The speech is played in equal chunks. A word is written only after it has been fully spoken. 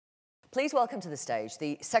Please welcome to the stage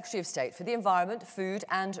the Secretary of State for the Environment, Food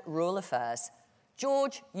and Rural Affairs,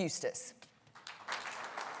 George Eustice.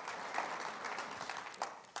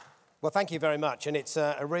 Well, thank you very much, and it's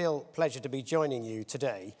a real pleasure to be joining you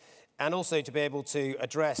today and also to be able to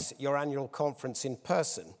address your annual conference in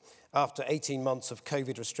person after 18 months of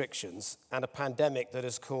COVID restrictions and a pandemic that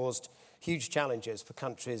has caused huge challenges for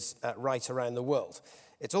countries right around the world.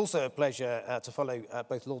 It's also a pleasure to follow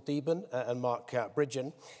both Lord Deben and Mark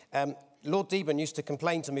Bridgen. Lord Deben used to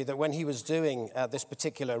complain to me that when he was doing this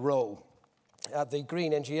particular role, the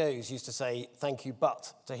green NGOs used to say, "Thank you,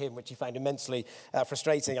 but," to him, which he found immensely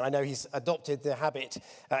frustrating. I know he's adopted the habit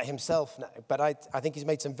himself now, but I think he's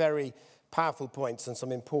made some very powerful points and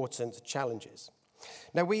some important challenges.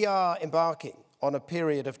 Now, we are embarking on a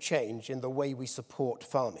period of change in the way we support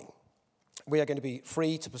farming. We are going to be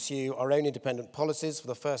free to pursue our own independent policies for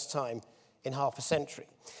the first time in half a century.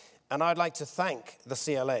 And I'd like to thank the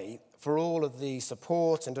CLA for all of the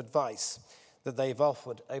support and advice that they've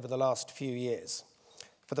offered over the last few years.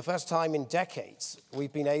 For the first time in decades,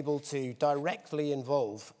 we've been able to directly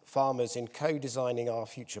involve farmers in co-designing our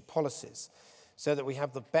future policies so that we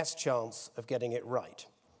have the best chance of getting it right.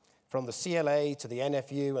 From the CLA to the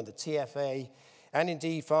NFU and the TFA, and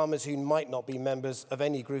indeed farmers who might not be members of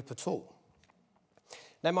any group at all.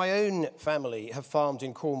 Now, my own family have farmed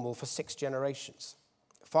in Cornwall for 6 generations.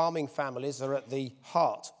 Farming families are at the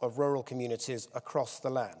heart of rural communities across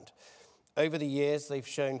the land. Over the years, they've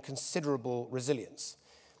shown considerable resilience.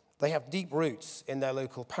 They have deep roots in their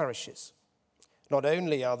local parishes. Not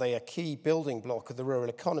only are they a key building block of the rural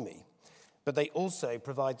economy, but they also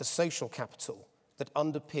provide the social capital that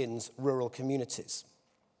underpins rural communities.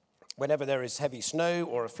 Whenever there is heavy snow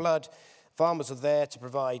or a flood, farmers are there to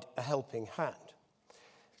provide a helping hand.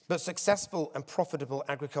 But successful and profitable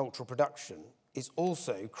agricultural production is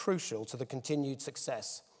also crucial to the continued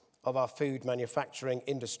success of our food manufacturing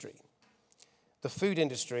industry. The food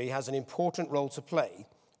industry has an important role to play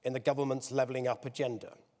in the government's levelling up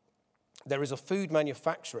agenda. There is a food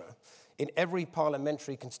manufacturer in every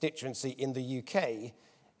parliamentary constituency in the UK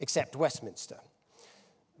except Westminster.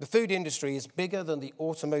 The food industry is bigger than the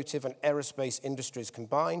automotive and aerospace industries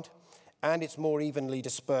combined, and it's more evenly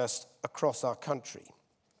dispersed across our country.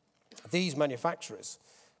 These manufacturers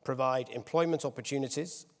provide employment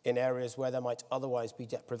opportunities in areas where there might otherwise be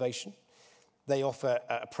deprivation. They offer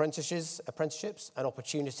apprenticeships and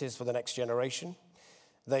opportunities for the next generation.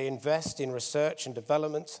 They invest in research and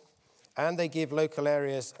development, and they give local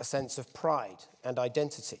areas a sense of pride and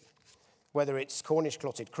identity. Whether it's Cornish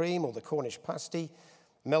clotted cream or the Cornish pasty,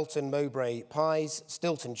 Melton Mowbray pies,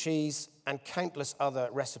 Stilton cheese, and countless other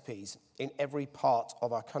recipes in every part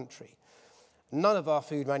of our country. None of our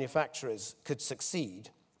food manufacturers could succeed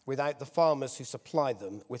without the farmers who supply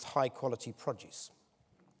them with high-quality produce.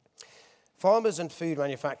 Farmers and food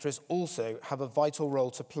manufacturers also have a vital role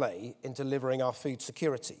to play in delivering our food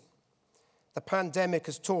security. The pandemic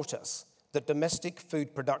has taught us that domestic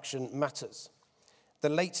food production matters. The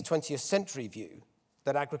late 20th century view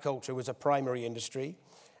that agriculture was a primary industry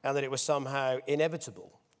and that it was somehow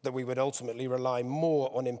inevitable that we would ultimately rely more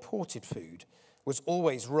on imported food was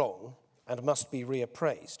always wrong and must be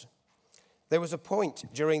reappraised. There was a point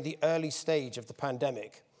during the early stage of the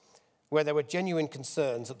pandemic where there were genuine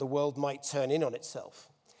concerns that the world might turn in on itself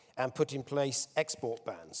and put in place export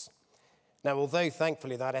bans. Now, although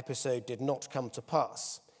thankfully that episode did not come to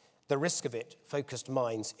pass, the risk of it focused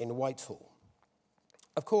minds in Whitehall.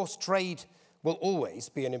 Of course, trade will always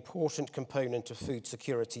be an important component of food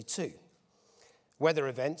security too. Weather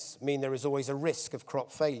events mean there is always a risk of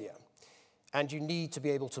crop failure, and you need to be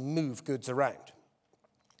able to move goods around.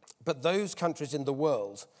 But those countries in the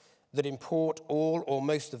world that import all or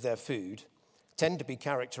most of their food tend to be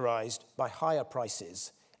characterized by higher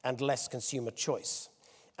prices and less consumer choice,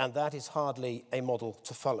 and that is hardly a model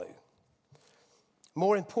to follow.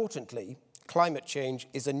 More importantly, climate change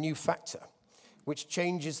is a new factor which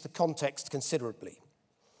changes the context considerably.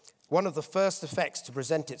 One of the first effects to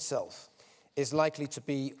present itself is likely to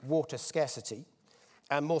be water scarcity,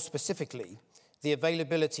 and more specifically, the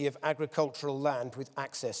availability of agricultural land with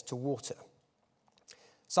access to water.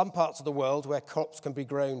 Some parts of the world where crops can be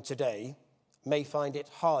grown today may find it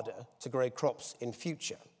harder to grow crops in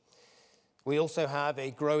future. We also have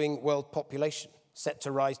a growing world population set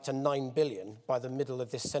to rise to 9 billion by the middle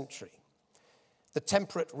of this century. The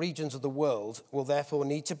temperate regions of the world will therefore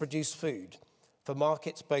need to produce food for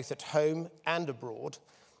markets both at home and abroad,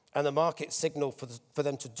 and the market signal for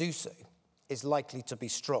them to do so is likely to be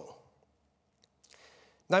strong.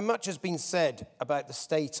 Now, much has been said about the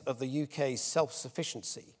state of the UK's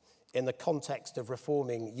self-sufficiency in the context of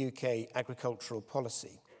reforming UK agricultural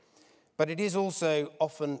policy. but it is also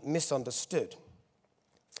often misunderstood.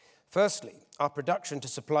 Firstly, our production to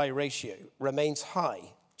supply ratio remains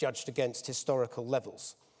high, judged against historical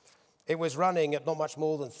levels. It was running at not much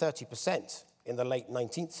more than 30% in the late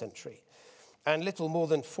 19th century, and little more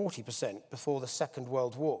than 40% before the Second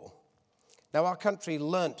World War. Now, our country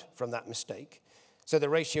learnt from that mistake, so the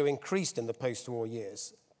ratio increased in the post-war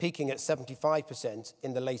years, peaking at 75%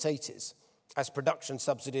 in the late 80s, as production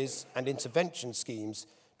subsidies and intervention schemes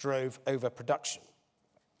drove overproduction.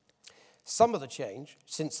 Some of the change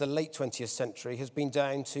since the late 20th century has been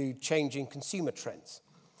down to changing consumer trends.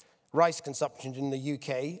 Rice consumption in the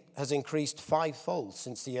UK has increased fivefold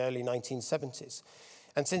since the early 1970s.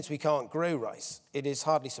 And since we can't grow rice, it is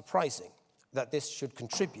hardly surprising that this should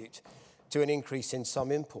contribute to an increase in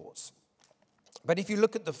some imports. But if you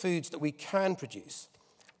look at the foods that we can produce,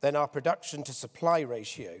 then our production to supply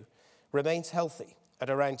ratio remains healthy at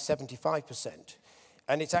around 75%,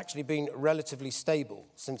 and it's actually been relatively stable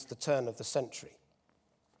since the turn of the century.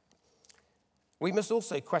 We must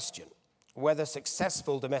also question whether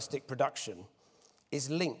successful domestic production is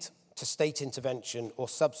linked to state intervention or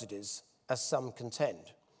subsidies, as some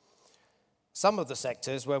contend. Some of the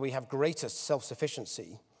sectors where we have greatest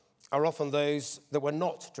self-sufficiency are often those that were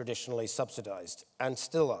not traditionally subsidised and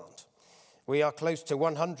still aren't. We are close to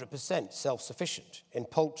 100% self-sufficient in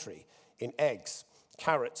poultry, in eggs,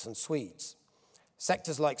 carrots and swedes.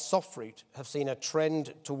 Sectors like soft fruit have seen a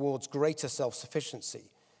trend towards greater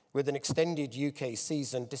self-sufficiency, with an extended UK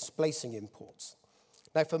season displacing imports.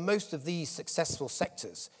 Now, for most of these successful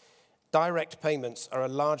sectors, direct payments are a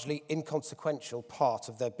largely inconsequential part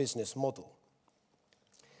of their business model.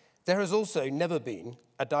 There has also never been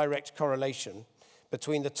a direct correlation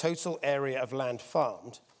between the total area of land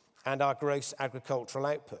farmed and our gross agricultural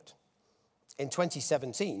output. In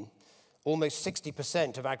 2017, almost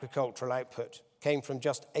 60% of agricultural output came from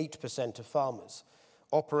just 8% of farmers,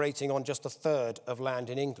 operating on just a third of land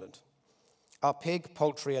in England. Our pig,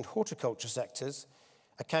 poultry and horticulture sectors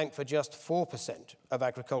account for just 4% of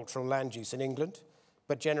agricultural land use in England,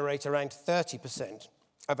 but generate around 30%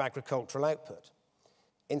 of agricultural output.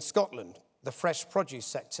 In Scotland, the fresh produce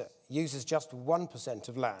sector uses just 1%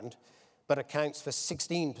 of land, but accounts for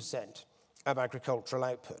 16% of agricultural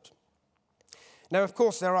output. Now, of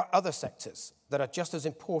course, there are other sectors that are just as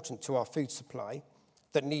important to our food supply,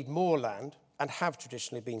 that need more land and have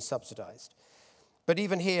traditionally been subsidised. But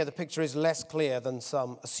even here, the picture is less clear than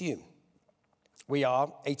some assume. We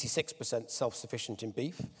are 86% self-sufficient in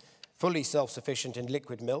beef, fully self-sufficient in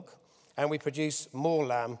liquid milk, and we produce more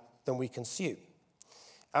lamb than we consume.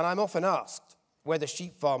 And I'm often asked whether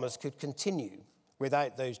sheep farmers could continue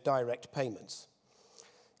without those direct payments.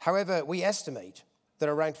 However, we estimate that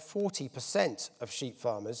around 40% of sheep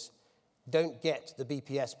farmers don't get the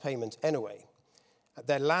BPS payment anyway.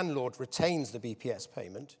 Their landlord retains the BPS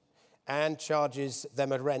payment and charges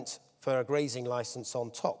them a rent for a grazing license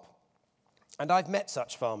on top. And I've met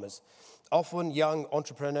such farmers, often young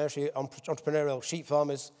entrepreneurial sheep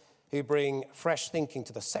farmers who bring fresh thinking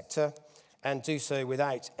to the sector and do so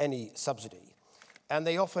without any subsidy. And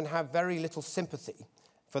they often have very little sympathy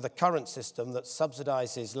for the current system that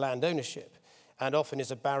subsidises land ownership and often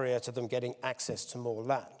is a barrier to them getting access to more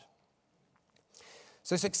land.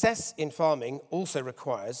 So success in farming also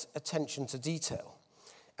requires attention to detail.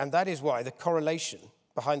 And that is why the correlation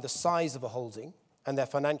behind the size of a holding and their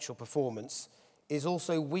financial performance is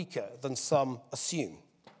also weaker than some assume.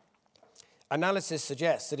 Analysis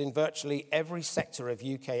suggests that in virtually every sector of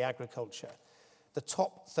UK agriculture, the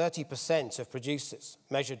top 30% of producers,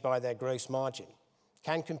 measured by their gross margin,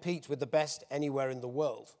 can compete with the best anywhere in the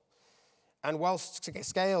world. And whilst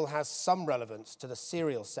scale has some relevance to the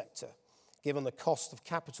cereal sector, given the cost of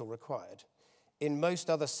capital required, in most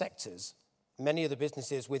other sectors, many of the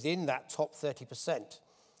businesses within that top 30%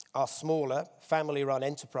 are smaller, family-run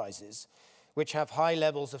enterprises which have high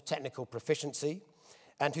levels of technical proficiency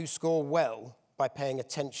and who score well by paying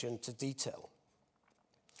attention to detail.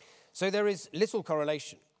 So there is little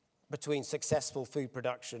correlation between successful food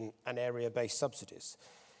production and area-based subsidies.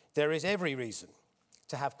 There is every reason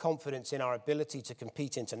to have confidence in our ability to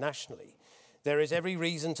compete internationally. There is every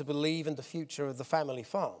reason to believe in the future of the family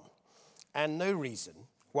farm, and no reason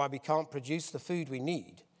why we can't produce the food we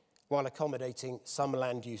need while accommodating some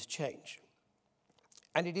land use change.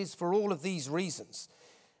 And it is for all of these reasons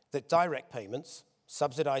that direct payments,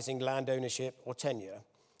 subsidising land ownership or tenure,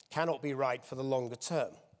 cannot be right for the longer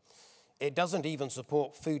term. It doesn't even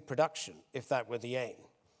support food production if that were the aim.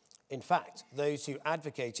 In fact, those who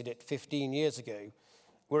advocated it 15 years ago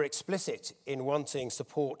were explicit in wanting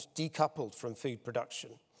support decoupled from food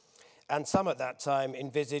production. And some at that time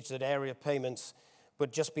envisaged that area payments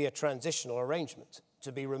would just be a transitional arrangement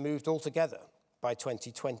to be removed altogether by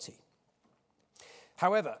 2020.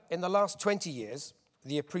 However, in the last 20 years,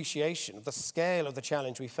 the appreciation of the scale of the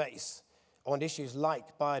challenge we face on issues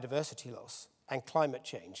like biodiversity loss and climate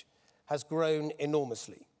change has grown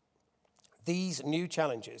enormously. These new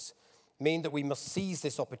challenges mean that we must seize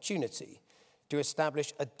this opportunity to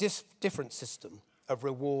establish a different system of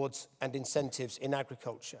rewards and incentives in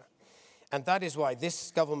agriculture. And that is why this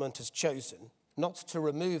government has chosen not to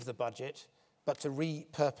remove the budget, but to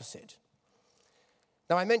repurpose it.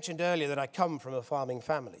 Now, I mentioned earlier that I come from a farming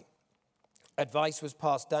family. Advice was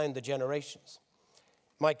passed down the generations.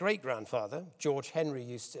 My great-grandfather, George Henry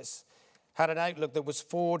Eustice, had an outlook that was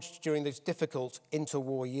forged during those difficult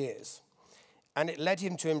interwar years, and it led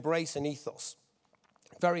him to embrace an ethos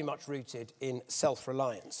very much rooted in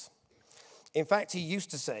self-reliance. In fact, he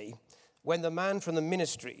used to say, when the man from the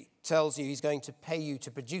ministry tells you he's going to pay you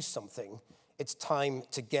to produce something, it's time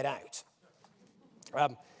to get out.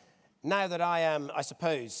 Now that I am, I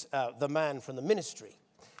suppose, the man from the ministry,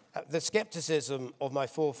 the skepticism of my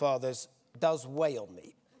forefathers does weigh on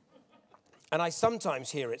me. And I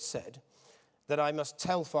sometimes hear it said that I must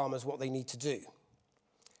tell farmers what they need to do.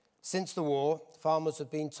 Since the war, farmers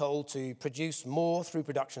have been told to produce more through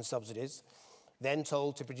production subsidies, then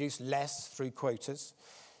told to produce less through quotas.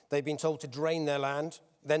 They've been told to drain their land,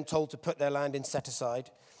 then told to put their land in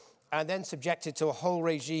set-aside, and then subjected to a whole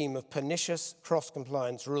regime of pernicious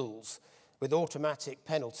cross-compliance rules with automatic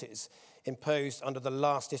penalties imposed under the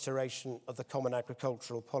last iteration of the Common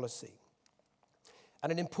Agricultural Policy.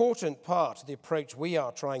 And an important part of the approach we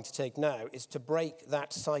are trying to take now is to break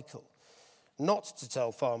that cycle, not to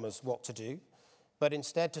tell farmers what to do, but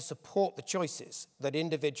instead to support the choices that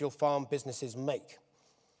individual farm businesses make.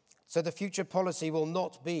 So the future policy will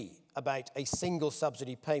not be about a single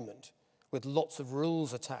subsidy payment with lots of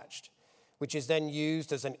rules attached, which is then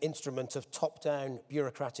used as an instrument of top-down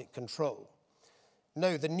bureaucratic control.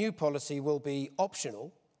 No, the new policy will be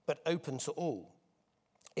optional, but open to all.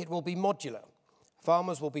 It will be modular.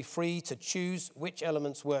 Farmers will be free to choose which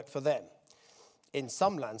elements work for them. In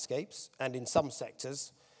some landscapes and in some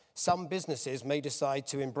sectors, some businesses may decide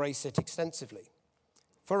to embrace it extensively.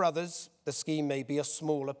 For others, the scheme may be a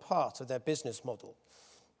smaller part of their business model,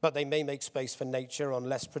 but they may make space for nature on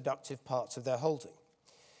less productive parts of their holding.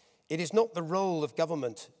 It is not the role of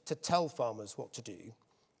government to tell farmers what to do,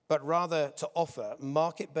 but rather to offer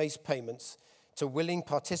market-based payments to willing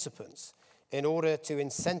participants in order to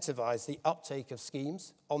incentivize the uptake of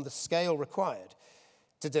schemes on the scale required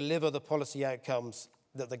to deliver the policy outcomes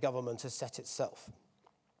that the government has set itself.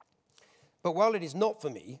 But while it is not for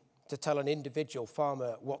me to tell an individual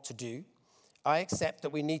farmer what to do, I accept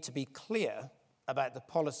that we need to be clear about the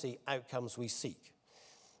policy outcomes we seek.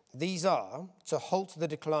 These are to halt the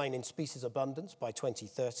decline in species abundance by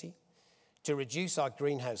 2030, to reduce our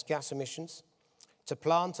greenhouse gas emissions, to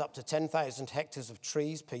plant up to 10,000 hectares of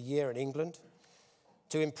trees per year in England,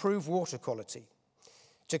 to improve water quality,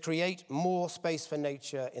 to create more space for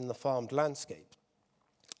nature in the farmed landscape,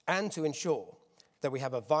 and to ensure that we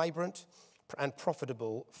have a vibrant and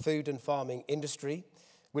profitable food and farming industry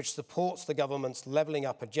which supports the government's levelling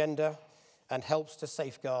up agenda and helps to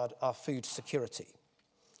safeguard our food security.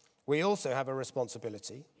 We also have a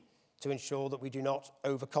responsibility to ensure that we do not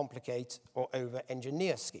overcomplicate or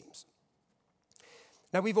over-engineer schemes.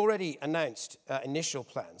 Now, we've already announced initial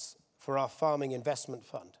plans for our Farming Investment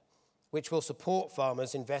Fund, which will support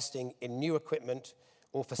farmers investing in new equipment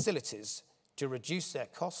or facilities to reduce their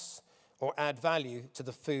costs or add value to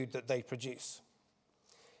the food that they produce.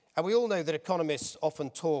 And we all know that economists often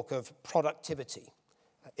talk of productivity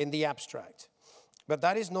in the abstract, but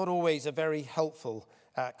that is not always a very helpful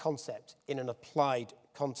concept in an applied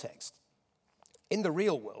context. In the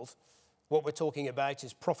real world, what we're talking about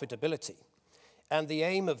is profitability, and the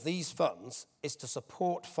aim of these funds is to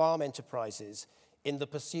support farm enterprises in the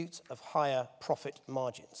pursuit of higher profit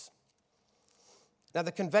margins. Now,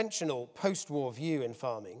 the conventional post-war view in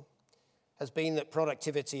farming has been that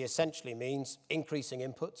productivity essentially means increasing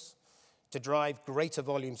inputs to drive greater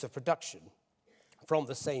volumes of production from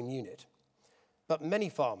the same unit. But many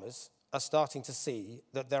farmers are starting to see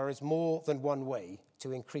that there is more than one way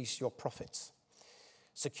to increase your profits.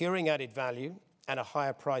 Securing added value and a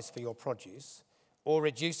higher price for your produce, or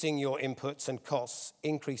reducing your inputs and costs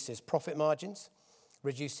increases profit margins,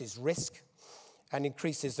 reduces risk, and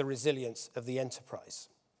increases the resilience of the enterprise.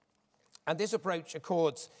 And this approach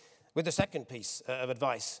accords with the second piece of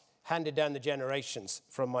advice handed down the generations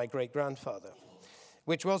from my great-grandfather,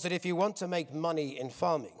 which was that if you want to make money in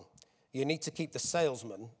farming, you need to keep the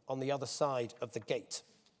salesman on the other side of the gate.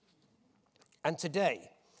 And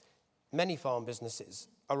today, many farm businesses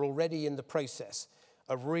are already in the process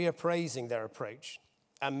of reappraising their approach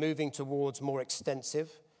and moving towards more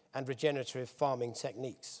extensive and regenerative farming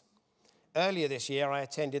techniques. Earlier this year, I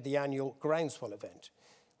attended the annual Groundswell event,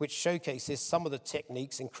 which showcases some of the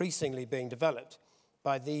techniques increasingly being developed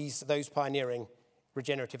by those pioneering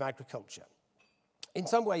regenerative agriculture. In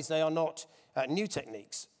some ways, they are not new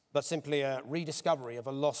techniques, but simply a rediscovery of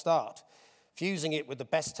a lost art, fusing it with the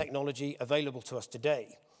best technology available to us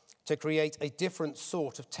today to create a different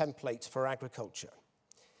sort of template for agriculture.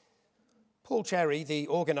 Paul Cherry, the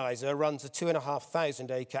organizer, runs a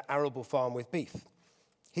 2,500-acre arable farm with beef.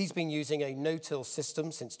 He's been using a no-till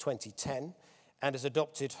system since 2010 and has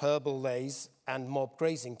adopted herbal lays and mob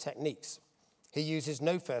grazing techniques. He uses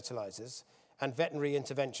no fertilizers, and veterinary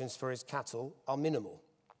interventions for his cattle are minimal.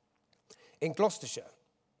 In Gloucestershire,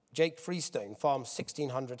 Jake Freestone farms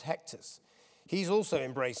 1,600 hectares. He's also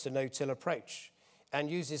embraced a no-till approach and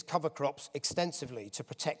uses cover crops extensively to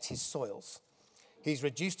protect his soils. He's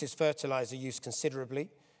reduced his fertilizer use considerably,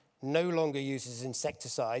 no longer uses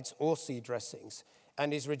insecticides or seed dressings,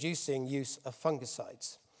 and is reducing use of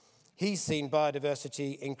fungicides. He's seen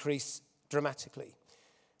biodiversity increase dramatically.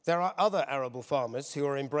 There are other arable farmers who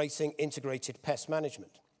are embracing integrated pest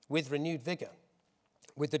management with renewed vigor,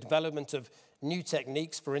 with the development of new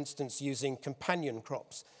techniques, for instance, using companion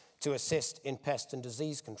crops to assist in pest and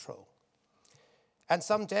disease control. And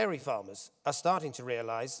some dairy farmers are starting to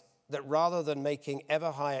realize that rather than making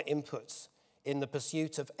ever higher inputs in the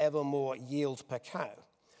pursuit of ever more yield per cow,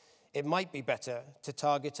 it might be better to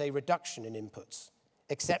target a reduction in inputs,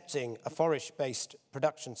 accepting a forage-based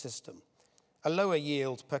production system, a lower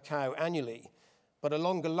yield per cow annually, but a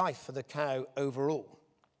longer life for the cow overall.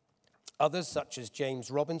 Others, such as James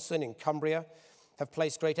Robinson in Cumbria, have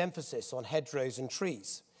placed great emphasis on hedgerows and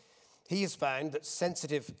trees. He has found that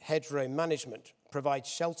sensitive hedgerow management provides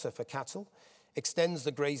shelter for cattle, extends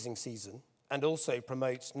the grazing season, and also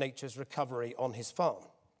promotes nature's recovery on his farm.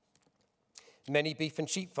 Many beef and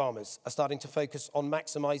sheep farmers are starting to focus on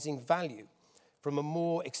maximizing value from a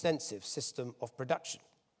more extensive system of production.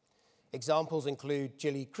 Examples include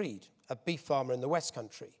Gilly Creed, a beef farmer in the West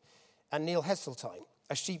Country, and Neil Heseltine,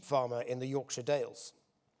 a sheep farmer in the Yorkshire Dales.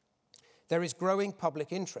 There is growing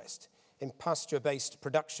public interest in pasture-based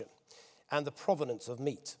production and the provenance of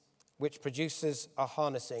meat, which producers are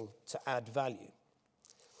harnessing to add value.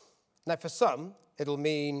 Now, for some, it'll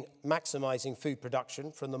mean maximizing food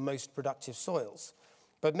production from the most productive soils,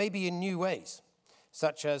 but maybe in new ways,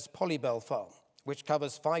 such as Polybell Farm, which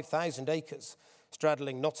covers 5,000 acres,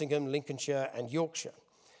 straddling Nottingham, Lincolnshire, and Yorkshire.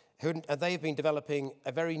 And they have been developing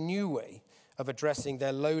a very new way of addressing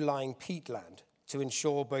their low-lying peatland to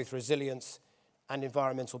ensure both resilience and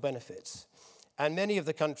environmental benefits. And many of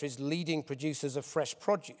the country's leading producers of fresh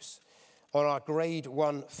produce on our Grade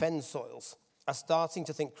 1 fen soils are starting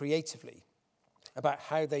to think creatively about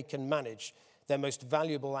how they can manage their most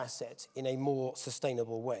valuable asset in a more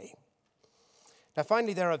sustainable way. Now,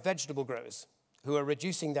 finally, there are vegetable growers who are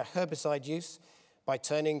reducing their herbicide use by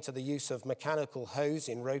turning to the use of mechanical hoes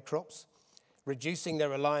in row crops, reducing their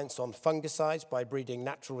reliance on fungicides by breeding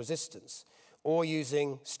natural resistance, or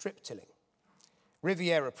using strip tilling.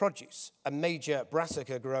 Riviera Produce, a major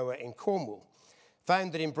brassica grower in Cornwall,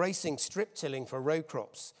 found that embracing strip tilling for row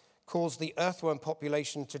crops caused the earthworm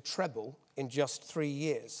population to treble in just 3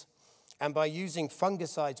 years. And by using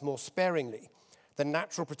fungicides more sparingly, the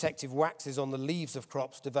natural protective waxes on the leaves of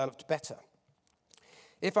crops developed better.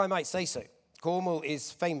 If I might say so, Cornwall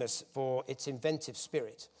is famous for its inventive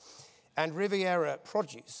spirit, and Riviera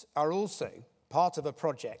Produce are also part of a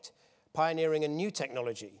project pioneering a new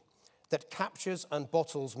technology that captures and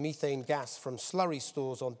bottles methane gas from slurry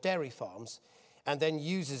stores on dairy farms and then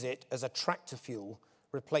uses it as a tractor fuel,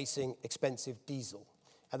 replacing expensive diesel.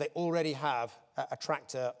 And they already have a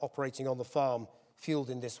tractor operating on the farm fueled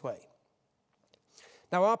in this way.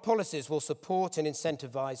 Now, our policies will support and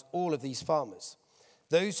incentivize all of these farmers.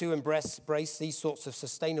 Those who embrace these sorts of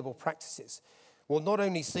sustainable practices will not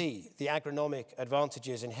only see the agronomic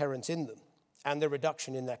advantages inherent in them and the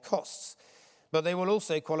reduction in their costs, but they will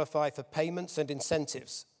also qualify for payments and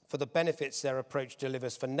incentives for the benefits their approach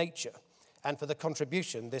delivers for nature and for the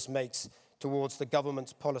contribution this makes towards the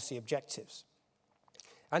government's policy objectives.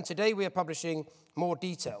 And today we are publishing more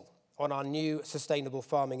detail on our new sustainable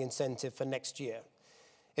farming incentive for next year.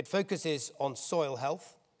 It focuses on soil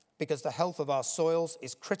health, because the health of our soils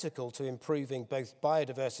is critical to improving both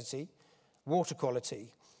biodiversity, water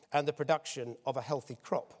quality, and the production of a healthy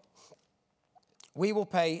crop. We will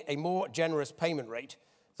pay a more generous payment rate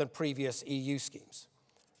than previous EU schemes.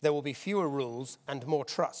 There will be fewer rules and more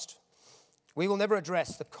trust. We will never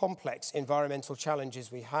address the complex environmental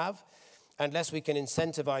challenges we have unless we can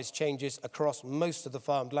incentivise changes across most of the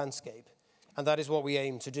farmed landscape, and that is what we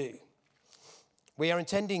aim to do. We are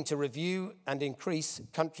intending to review and increase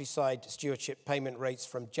countryside stewardship payment rates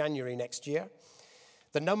from January next year.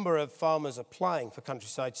 The number of farmers applying for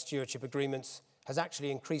countryside stewardship agreements has actually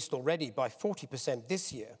increased already by 40%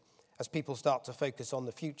 this year as people start to focus on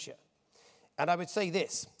the future. And I would say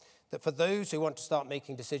this, that for those who want to start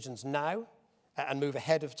making decisions now and move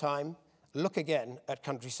ahead of time, look again at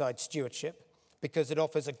countryside stewardship because it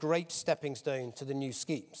offers a great stepping stone to the new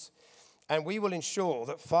schemes. And we will ensure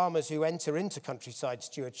that farmers who enter into countryside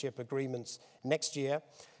stewardship agreements next year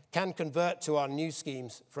can convert to our new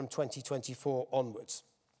schemes from 2024 onwards.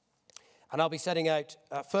 And I'll be setting out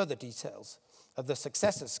further details of the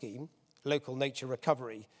successor scheme, Local Nature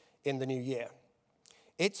Recovery, in the new year.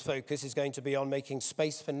 Its focus is going to be on making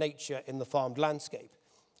space for nature in the farmed landscape.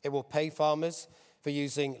 It will pay farmers for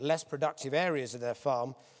using less productive areas of their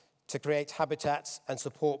farm to create habitats and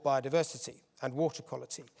support biodiversity and water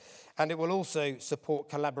quality. And it will also support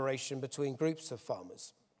collaboration between groups of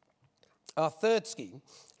farmers. Our third scheme,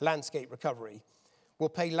 Landscape Recovery, will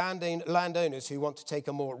pay landowners who want to take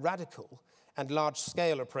a more radical and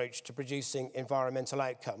large-scale approach to producing environmental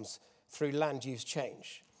outcomes through land use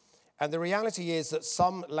change. And the reality is that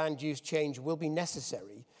some land use change will be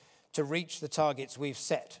necessary to reach the targets we've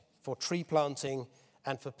set for tree planting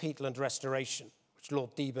and for peatland restoration, which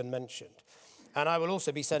Lord Deben mentioned. And I will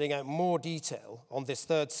also be setting out more detail on this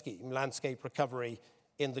third scheme, Landscape Recovery,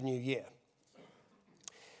 in the new year.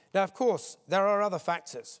 Now, of course, there are other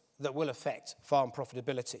factors that will affect farm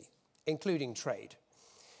profitability, including trade.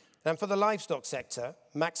 And for the livestock sector,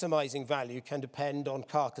 maximising value can depend on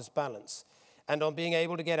carcass balance and on being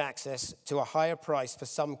able to get access to a higher price for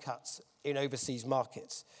some cuts in overseas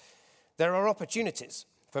markets. There are opportunities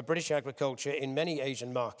for British agriculture in many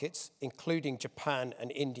Asian markets, including Japan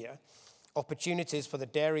and India, opportunities for the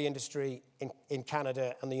dairy industry in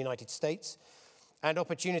Canada and the United States, and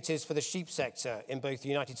opportunities for the sheep sector in both the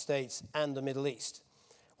United States and the Middle East.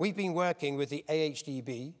 We've been working with the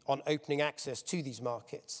AHDB on opening access to these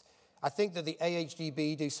markets. I think that the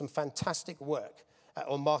AHDB do some fantastic work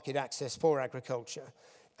on market access for agriculture,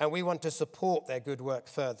 and we want to support their good work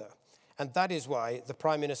further. And that is why the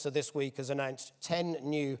Prime Minister this week has announced 10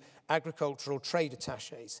 new agricultural trade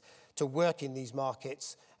attachés to work in these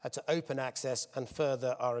markets, to open access and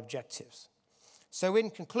further our objectives. So in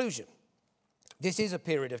conclusion, this is a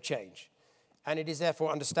period of change, and it is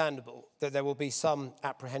therefore understandable that there will be some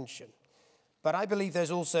apprehension. But I believe there's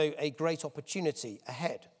also a great opportunity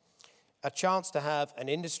ahead, a chance to have an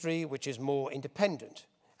industry which is more independent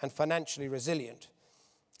and financially resilient,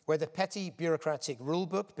 where the petty bureaucratic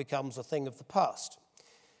rulebook becomes a thing of the past,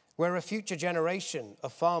 where a future generation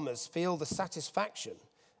of farmers feel the satisfaction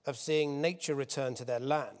of seeing nature return to their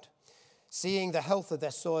land, seeing the health of their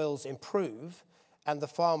soils improve and the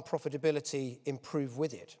farm profitability improve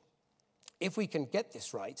with it. If we can get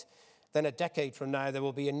this right, then a decade from now there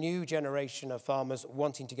will be a new generation of farmers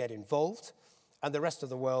wanting to get involved, and the rest of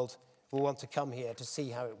the world will want to come here to see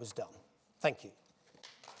how it was done. Thank you.